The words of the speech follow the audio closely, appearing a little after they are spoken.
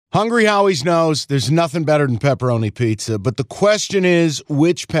Hungry Howie's knows there's nothing better than pepperoni pizza, but the question is,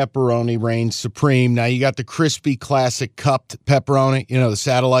 which pepperoni reigns supreme? Now, you got the crispy, classic cupped pepperoni, the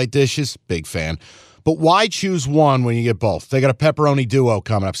satellite dishes, big fan. But why choose one when you get both? They got a pepperoni duo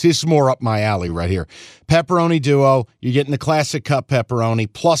coming up. See, this is more up my alley right here. Pepperoni duo, you're getting the classic cup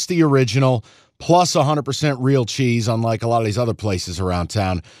pepperoni, plus the original, plus 100% real cheese, unlike a lot of these other places around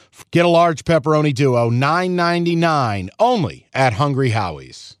town. Get a large pepperoni duo, $9.99, only at Hungry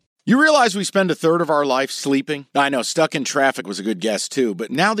Howie's. You realize we spend a third of our life sleeping? I know, stuck in traffic was a good guess too, but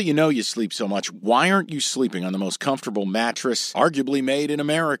now that you know you sleep so much, why aren't you sleeping on the most comfortable mattress arguably made in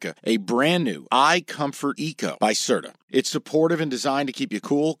America? A brand new iComfort Eco by Serta. It's supportive and designed to keep you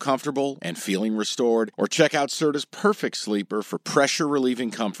cool, comfortable, and feeling restored. Or check out Serta's Perfect Sleeper for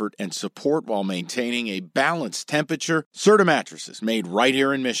pressure-relieving comfort and support while maintaining a balanced temperature. Serta mattresses made right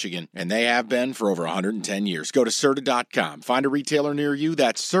here in Michigan, and they have been for over 110 years. Go to Serta.com. Find a retailer near you.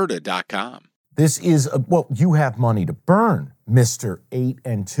 That's Serta.com. This is, you have money to burn, Mr.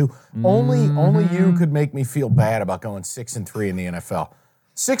 8-2. Only you could make me feel bad about going 6-3 in the NFL.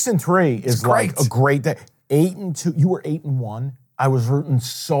 6-3 is like a great day. 8-2, you were 8-1. I was rooting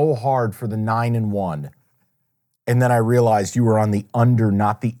so hard for the 9-1. And then I realized you were on the under,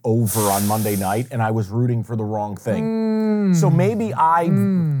 not the over on Monday night, and I was rooting for the wrong thing. So maybe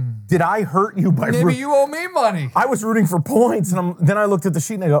did I hurt you by Maybe you owe me money. I was rooting for points, and then I looked at the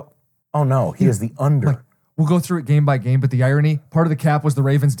sheet and I go, oh no, he has the under. Like, we'll go through it game by game, but the irony, part of the cap was the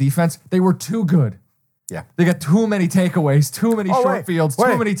Ravens' defense. They were too good. Yeah. They got too many takeaways, too many short fields,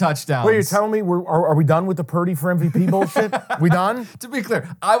 too many touchdowns. Wait, you're telling me are we done with the Purdy for MVP bullshit? We done? To be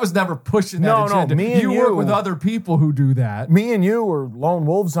clear, I was never pushing that agenda. Me and you work with other people who do that. Me and you are lone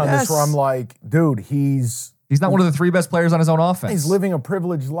wolves on this where I'm like, dude, he's not one of the three best players on his own offense. He's living a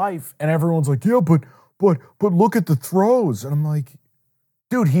privileged life, and everyone's like, yeah, but look at the throws. And I'm like,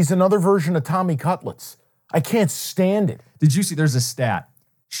 dude, he's another version of Tommy Cutlets. I can't stand it. Did you see there's a stat?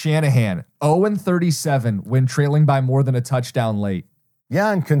 Shanahan, 0-37 when trailing by more than a touchdown late.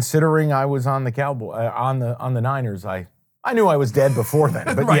 Yeah, and considering I was on the on the Niners, I knew I was dead before then.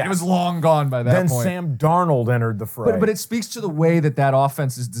 But right, yes. It was long gone by that point. Then Sam Darnold entered the fray. But it speaks to the way that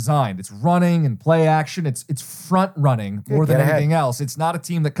offense is designed. It's running and play action. It's front running more than anything else. It's not a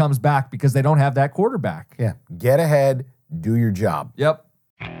team that comes back because they don't have that quarterback. Yeah, get ahead, do your job. Yep.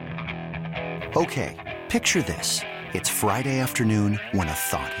 Okay, picture this. It's Friday afternoon when a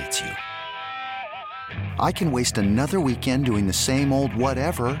thought hits you. I can waste another weekend doing the same old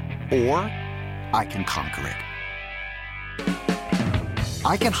whatever, or I can conquer it.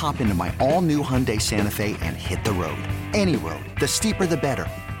 I can hop into my all-new Hyundai Santa Fe and hit the road. Any road. The steeper, the better.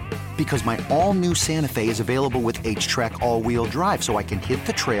 Because my all-new Santa Fe is available with H-Track all-wheel drive, so I can hit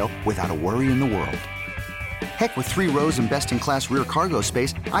the trail without a worry in the world. Heck, with 3 rows and best-in-class rear cargo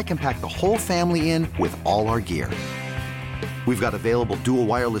space, I can pack the whole family in with all our gear. We've got available dual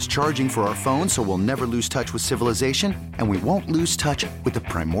wireless charging for our phones, so we'll never lose touch with civilization, and we won't lose touch with the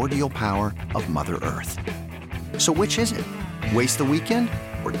primordial power of Mother Earth. So which is it? Waste the weekend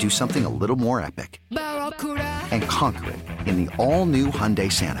or do something a little more epic? And conquer it in the all-new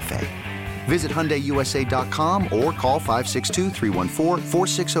Hyundai Santa Fe. Visit HyundaiUSA.com or call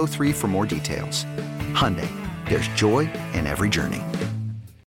 562-314-4603 for more details. Hyundai, there's joy in every journey.